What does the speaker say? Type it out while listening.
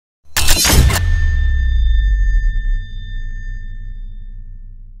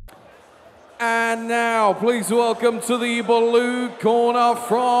And now, please welcome to the blue corner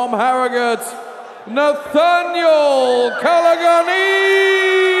from Harrogate, Nathaniel Kalogiannidis.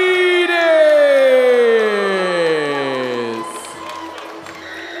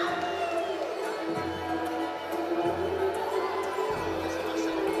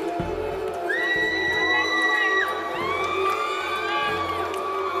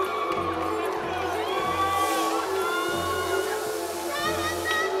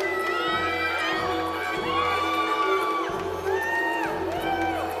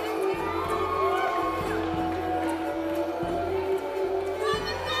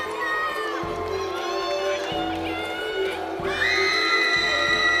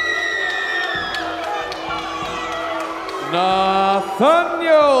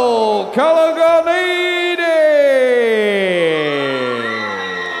 Nathaniel Kalogiannidis.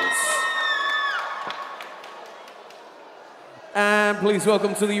 And please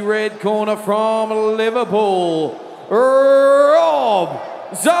welcome to the red corner from Liverpool, Rob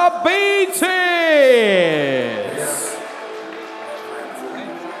Zabitis.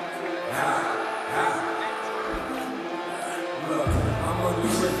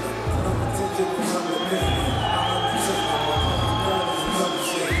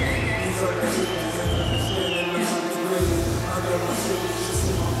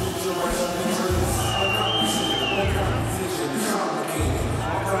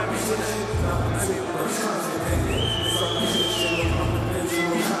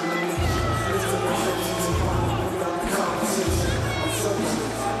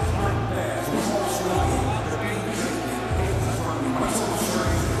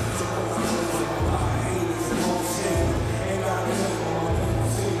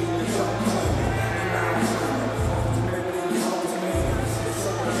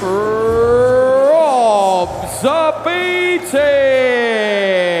 Rob Zabitis.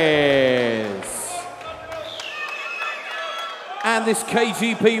 And this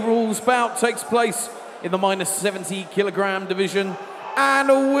KGP rules bout takes place in the minus 70 kilogram division and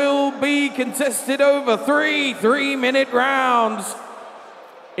will be contested over three 3-minute rounds.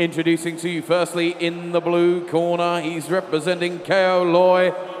 Introducing to you firstly in the blue corner, he's representing KO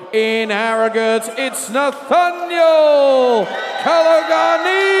Loy in Harrogate, it's Nathaniel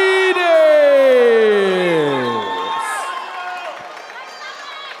Kalogiannidis.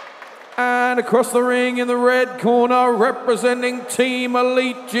 And across the ring in the red corner, representing Team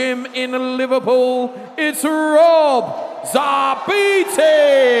Elite Gym in Liverpool, it's Rob Zabitis.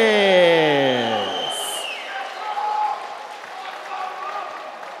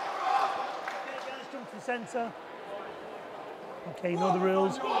 Jump to the centre. Okay, you know the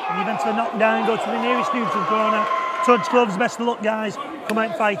rules. In the event of a knockdown, go to the nearest neutral corner. Touch gloves, best of luck, guys. Come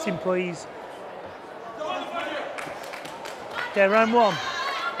out fighting, please. Okay, round one.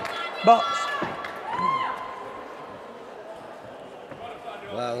 Box.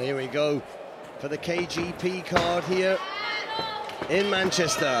 Well, here we go for the KGP card here in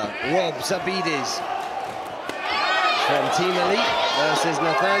Manchester. Rob Zabitis from Team Elite versus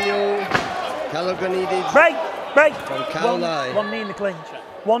Nathaniel Kalogiannidis. Break! Break! From Cowley. One knee in the clinch.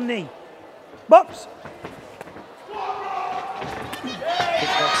 One knee. Box!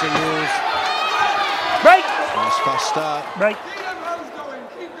 Kickboxing rules. Break! Nice fast start. Break.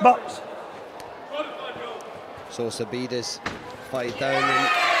 Box. So Zabitis fight down in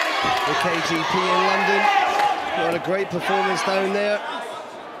the KGP in London. What a great performance down there.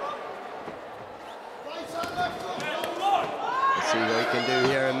 Let's see what he can do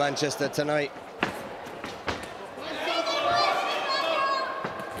here in Manchester tonight.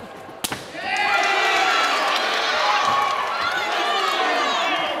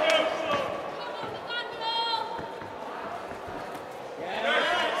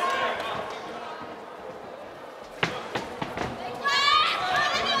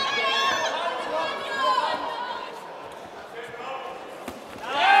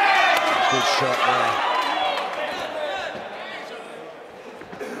 Good shot there.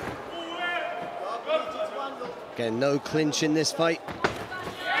 Again, no clinch in this fight.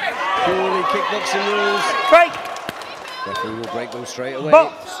 Purely kickboxing rules. Break! Referee will break them straight away.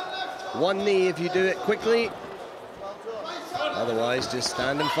 Box! One knee if you do it quickly. Otherwise, just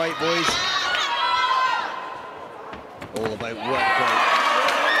stand and fight, boys. All about work rate.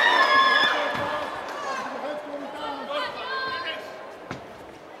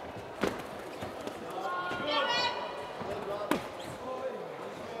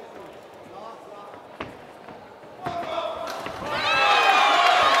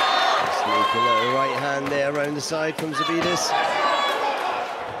 Sneak a little right hand there around the side from Zabitis.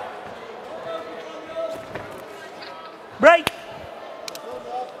 Break!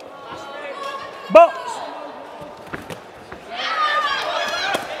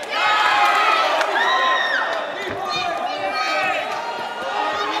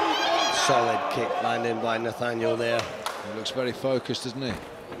 Solid kick landing by Nathaniel there. He looks very focused, doesn't he?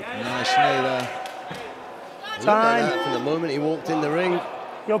 Nice knee there. Look at that from the moment he walked in the ring.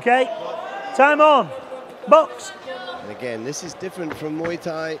 You okay? Time on. Box. And again, this is different from Muay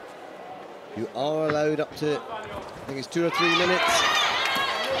Thai. You are allowed up to, I think it's 2 or 3 minutes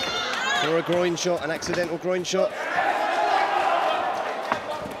for a groin shot, an accidental groin shot.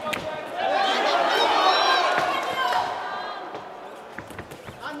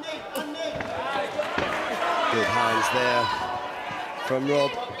 Good hands there from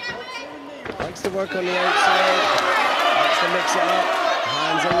Rob. Likes to work on the outside, likes to mix it up.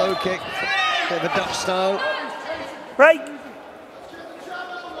 Hands a low kick, bit of a Dutch style. Break.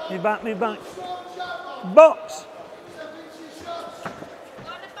 Move back, move back. Box.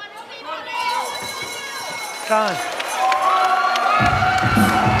 Time.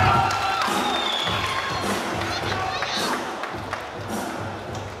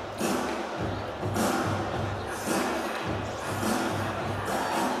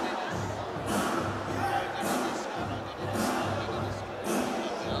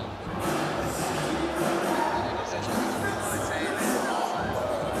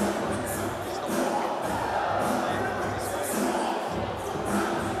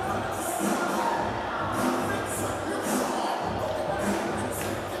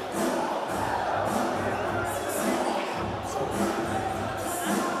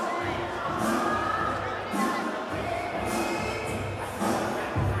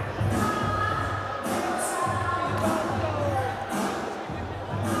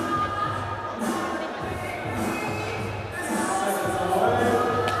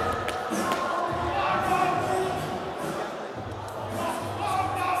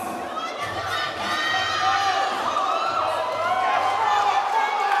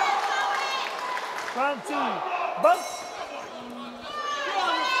 Round 2. Box.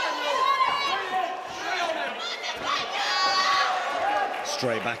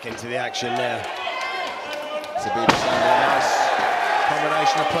 Straight back into the action there. Zabitis landing a nice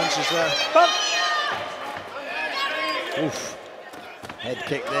combination of punches there. Box. Oof. Head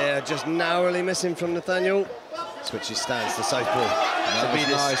kick there, just narrowly missing from Nathaniel. Switches stance to southpaw.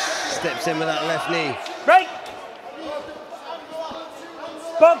 Zabitis nice. steps in with that left knee. Break.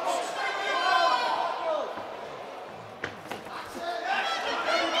 Box.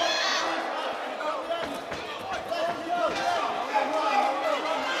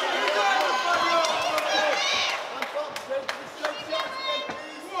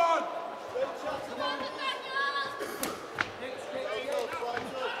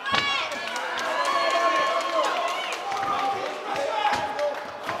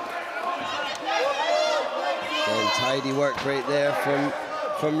 Tidy work right there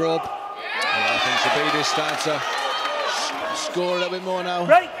from Rob. Yeah, I think Zabitis starting to score a little bit more now.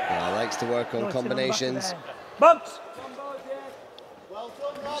 Break. Yeah, likes to work on combinations. Box.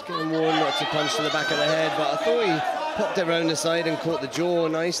 Just getting warned not to punch to the back of the head, but I thought he popped it around the side and caught the jaw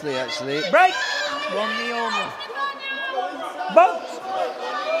nicely, actually. Break. One knee only. Box.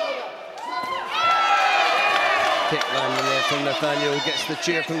 Kick landing there from Nathaniel, gets the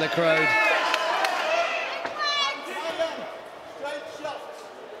cheer from the crowd.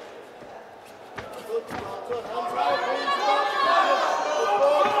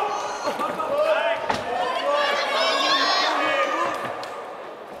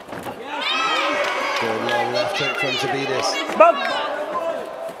 Good long left hook from Zabitis. Box.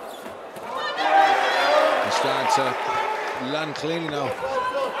 He's starting to land cleanly now.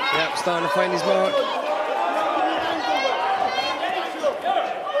 Yep, starting to find his mark.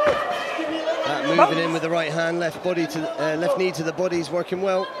 That moving in with the right hand, left body to left knee to the body is working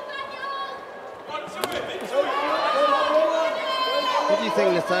well. What do you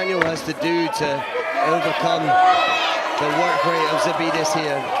think Nathaniel has to do to overcome the work rate of Zabitis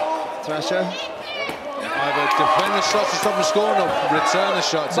here, Thrasher? Either defend the shots to stop him scoring or return the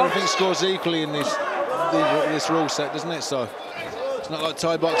shots. Everything scores equally in this rule set, doesn't it? So it's not like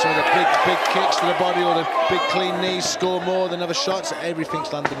Thai boxing where the big kicks to the body or the big clean knees score more than other shots.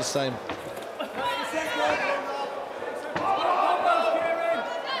 Everything's landing the same.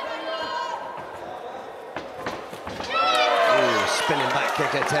 Ooh, spinning back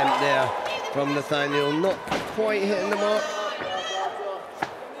kick attempt there from Nathaniel, not quite hitting the mark.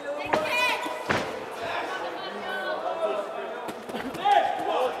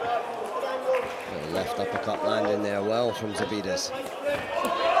 Left uppercut landing there well from Zabitis.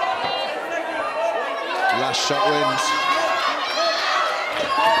 Last shot wins.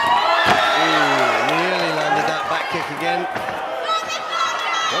 Ooh, nearly landed that back kick again.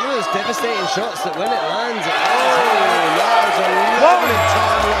 One of those devastating shots that when it lands, it lands. Oh, that was a lovely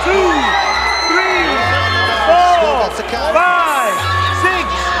time left.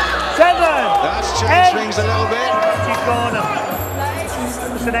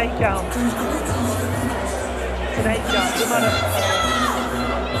 It's an 8 count. It's an 8 count. Doesn't matter.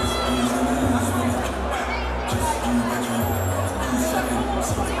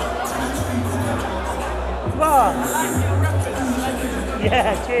 Wow.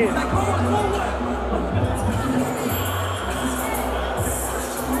 Yeah, cheers.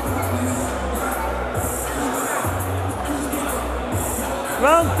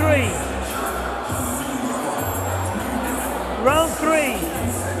 Round 3. Round 3.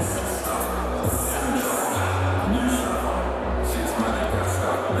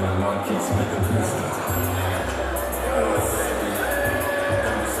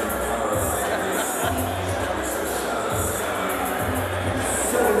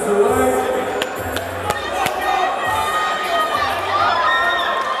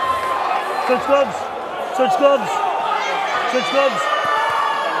 Touch gloves. Touch gloves. Touch gloves.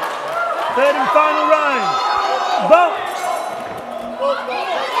 Third and final round. Box.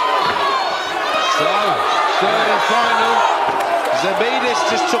 So, third and final. Zabitis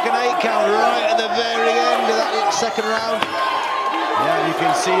just took an 8 count right at the very end of that second round. Yeah, you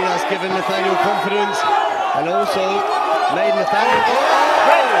can see that's given Nathaniel confidence and also made Nathaniel...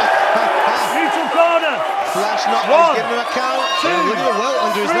 Neutral corner. Flash knock, he's given him a count. Look at the welt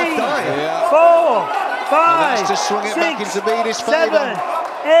under his left eye. Yeah. 4, 5, That's to swing it back into Zabitis' 7, favour.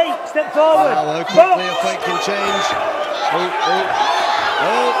 8, step forward. Wow, how quickly a fight can change. Oh,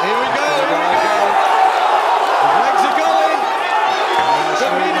 here we go. His legs are going.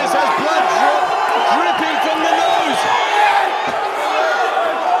 Zabitis has blood dripping from the nose.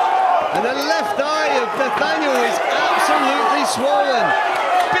 And the left eye of Nathaniel is absolutely swollen.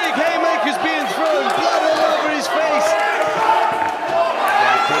 Big haymakers being thrown, blood all over his face.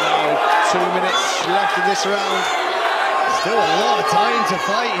 2 minutes left in this round. Still a lot of time to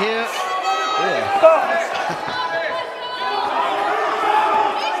fight here. Yeah.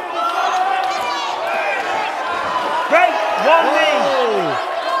 Great, 1 knee.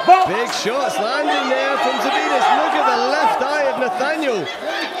 Big shots landing there from Zabitis. Look at the left eye of Nathaniel.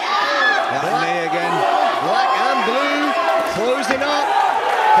 That knee again. Black and blue, closing up.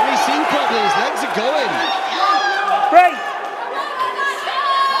 Can he see properly? His legs are going. Great.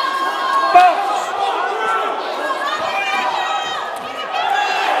 Box.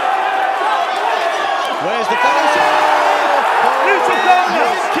 Where's the finish? Neutral corner.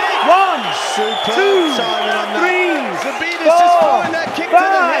 1, Superb 2, timing on that. 3, Zabitis just throwing that kick to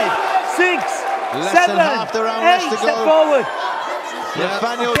the head. 5, 6, Less 7, than half the round 8, left to step go. forward.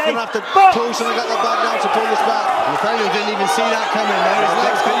 Nathaniel's Okay. going to have to Box. pull something at the back now to pull this back. Nathaniel didn't even see that coming. There his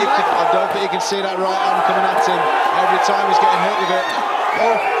legs I coming back. don't think you can see that right arm coming at him. Every time he's getting hit with it.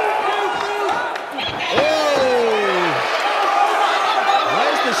 Oh!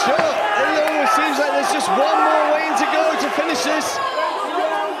 Where's the shot? It almost seems like there's just one more waiting to go to finish this.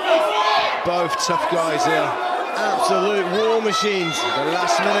 Both tough guys here. Absolute war machines. The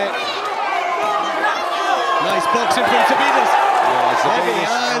last minute. Nice boxing from Zabitis. Yeah, Heavy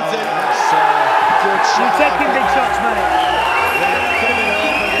Zabitis. hands and Good shot. You're taking big shots, mate. coming up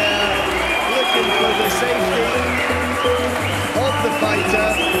again, looking for the safety of the fighter.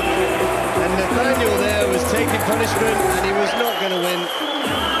 And Nathaniel there was taking punishment and he was not going to win.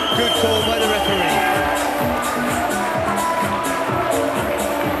 Good call by the referee.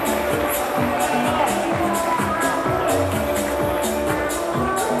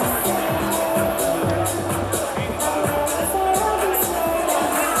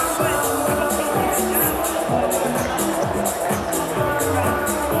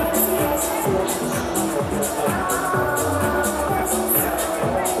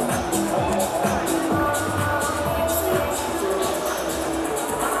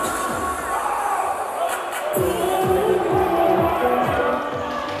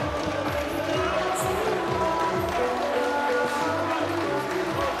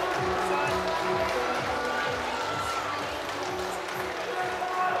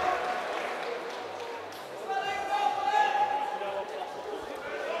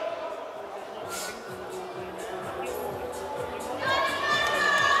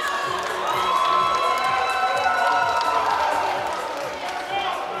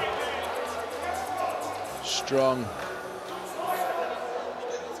 Strong.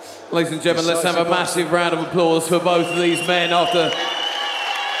 Ladies and gentlemen, let's have a massive round of applause for both of these men after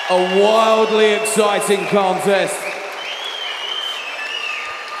a wildly exciting contest.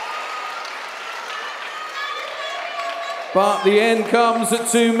 But the end comes at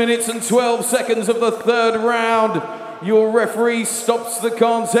 2 minutes and 12 seconds of the third round. Your referee stops the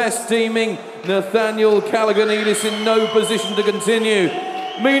contest, deeming Nathaniel Kalogiannidis in no position to continue,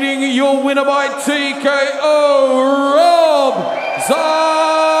 meaning your winner by TKO, Rob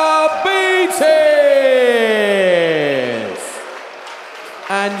Zabitis.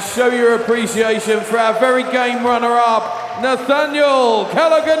 And show your appreciation for our very game runner-up, Nathaniel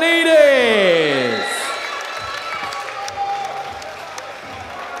Kalogiannidis.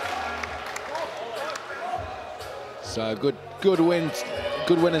 So good win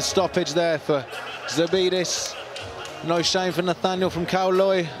and stoppage there for Zabitis. No shame for Nathaniel from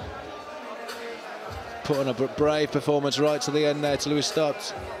Kaloy. Put on a brave performance right to the end there till he was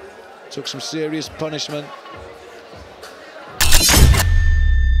stopped. Took some serious punishment.